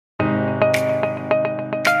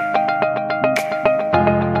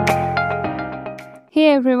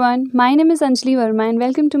Hey everyone, my name is Anjali Verma and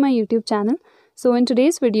welcome to my YouTube channel. So in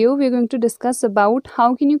today's video, we are going to discuss about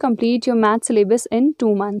how can you complete your math syllabus in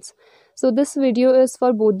 2 months. So this video is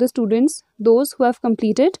for both the students, those who have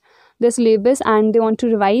completed the syllabus and they want to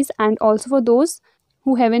revise, and also for those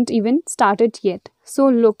who haven't even started yet. So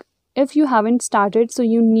look, if you haven't started, so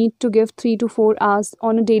you need to give 3 to 4 hours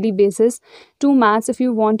on a daily basis to maths if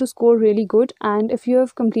you want to score really good. And if you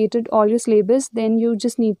have completed all your syllabus, then you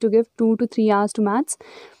just need to give 2 to 3 hours to maths.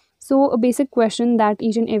 So a basic question that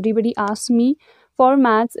each and everybody asks me for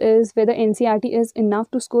maths is whether NCERT is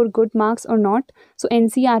enough to score good marks or not. So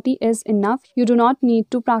NCERT is enough. You do not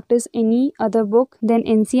need to practice any other book than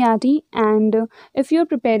NCERT. And if you're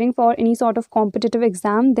preparing for any sort of competitive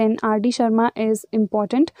exam, then R.D. Sharma is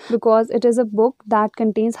important because it is a book that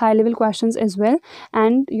contains high level questions as well,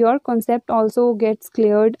 and your concept also gets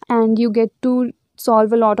cleared and you get to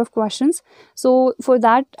solve a lot of questions. So for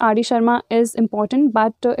that, R.D. Sharma is important.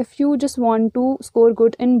 But if you just want to score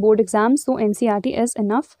good in board exams, so NCERT is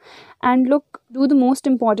enough. And look, do the most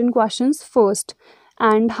important questions first.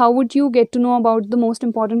 And how would you get to know about the most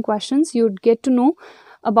important questions? You'd get to know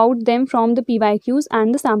about them from the PYQs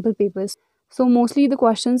and the sample papers. So mostly the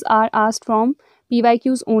questions are asked from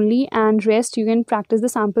PYQs only, and rest you can practice the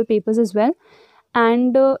sample papers as well.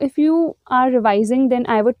 And if you are revising, then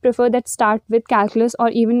I would prefer that start with calculus, or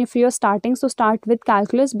even if you're starting, so start with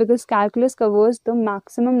calculus, because calculus covers the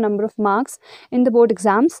maximum number of marks in the board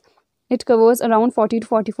exams. It covers around 40 to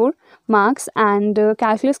 44 marks, and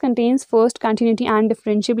calculus contains first continuity and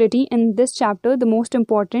differentiability. In this chapter, the most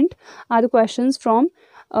important are the questions from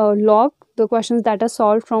log. The questions that are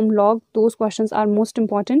solved from log, those questions are most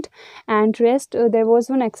important. And rest, there was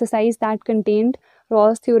one exercise that contained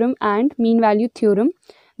Rawls theorem and mean value theorem.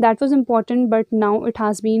 That was important, but now it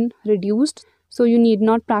has been reduced, so you need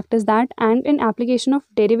not practice that. And in application of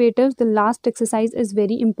derivatives, the last exercise is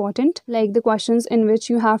very important, like the questions in which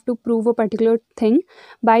you have to prove a particular thing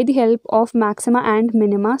by the help of maxima and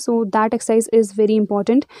minima. So that exercise is very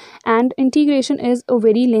important. And integration is a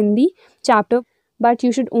very lengthy chapter, but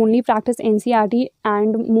you should only practice NCERT,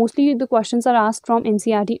 and mostly the questions are asked from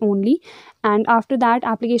NCERT only. And after that,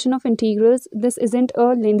 application of integrals, this isn't a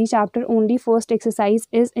lengthy chapter, only first exercise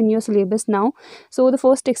is in your syllabus now. So the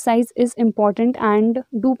first exercise is important, and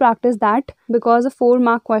do practice that because a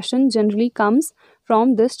 4-mark question generally comes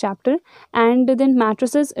from this chapter. And then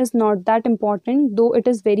matrices is not that important, though it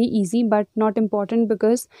is very easy, but not important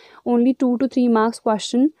because only 2 to 3 marks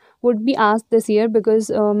question would be asked this year,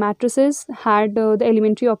 because matrices had the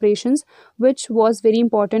elementary operations, which was very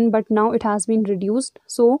important, but now it has been reduced.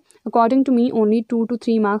 So according to me, only 2 to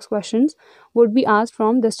 3 marks questions would be asked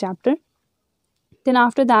from this chapter. Then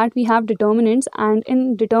after that, we have determinants, and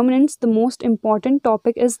in determinants, the most important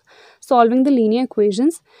topic is solving the linear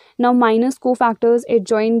equations. Now minus, cofactors,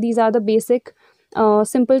 adjoint, these are the basic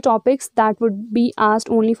simple topics that would be asked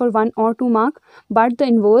only for 1 or 2 mark, but the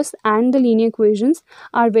inverse and the linear equations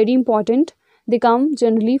are very important. They come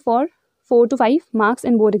generally for 4 to 5 marks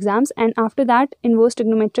in board exams. And after that, inverse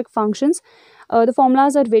trigonometric functions. The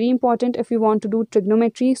formulas are very important if you want to do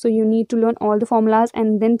trigonometry, so you need to learn all the formulas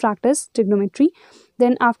and then practice trigonometry.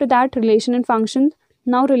 Then after that, relation and functions.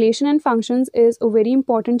 Now relation and functions is a very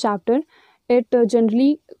important chapter. It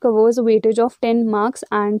generally covers a weightage of 10 marks,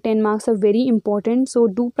 and 10 marks are very important. So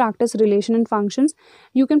do practice relation and functions.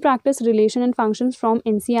 You can practice relation and functions from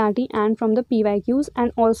NCERT and from the PYQs,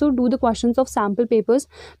 and also do the questions of sample papers,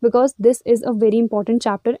 because this is a very important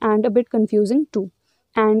chapter and a bit confusing too.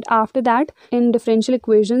 And after that, in differential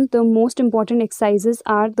equations, the most important exercises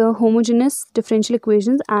are the homogeneous differential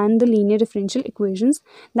equations and the linear differential equations.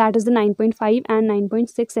 That is the 9.5 and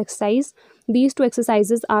 9.6 exercise. These two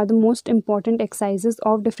exercises are the most important exercises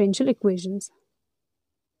of differential equations.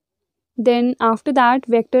 Then after that,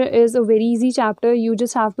 vector is a very easy chapter. You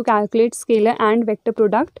just have to calculate scalar and vector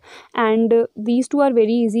product, and these two are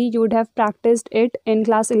very easy. You would have practiced it in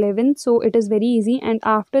class 11, so it is very easy. And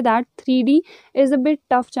after that, 3D is a bit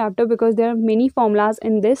tough chapter because there are many formulas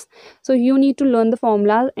in this, so you need to learn the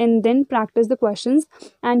formulas and then practice the questions,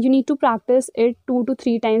 and you need to practice it 2 to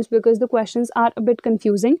 3 times because the questions are a bit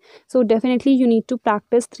confusing. So definitely you need to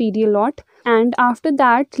practice 3D a lot. And after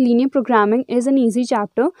that, linear programming is an easy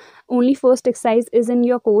chapter. Only first exercise is in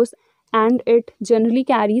your course, and it generally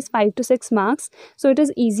carries 5 to 6 marks. So it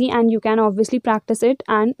is easy, and you can obviously practice it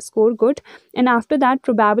and score good. And after that,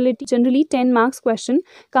 probability, generally 10 marks question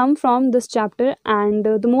come from this chapter, and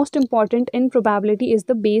the most important in probability is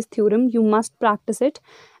the Bayes theorem. You must practice it.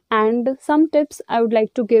 And some tips I would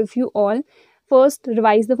like to give you all. first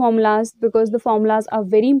revise the formulas, because the formulas are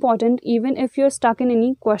very important. Even if you're stuck in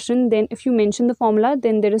any question, then if you mention the formula,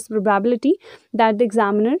 then there is probability that the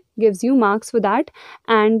examiner gives you marks for that.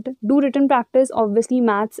 And do written practice. Obviously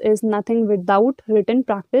maths is nothing without written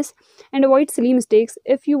practice. And avoid silly mistakes.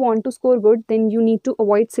 If you want to score good, then you need to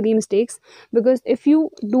avoid silly mistakes, because if you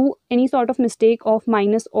do any sort of mistake of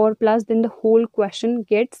minus or plus, then the whole question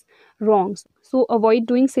gets wrong. So avoid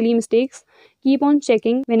doing silly mistakes. Keep on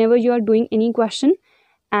checking whenever you are doing any question.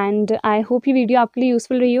 And I hope ये video आपके लिए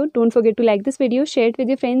useful रही हो. Don't forget to like this video, share it with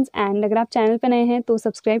your friends, and अगर आप channel पर नए हैं तो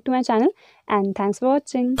subscribe to my channel. And thanks for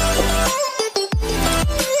watching.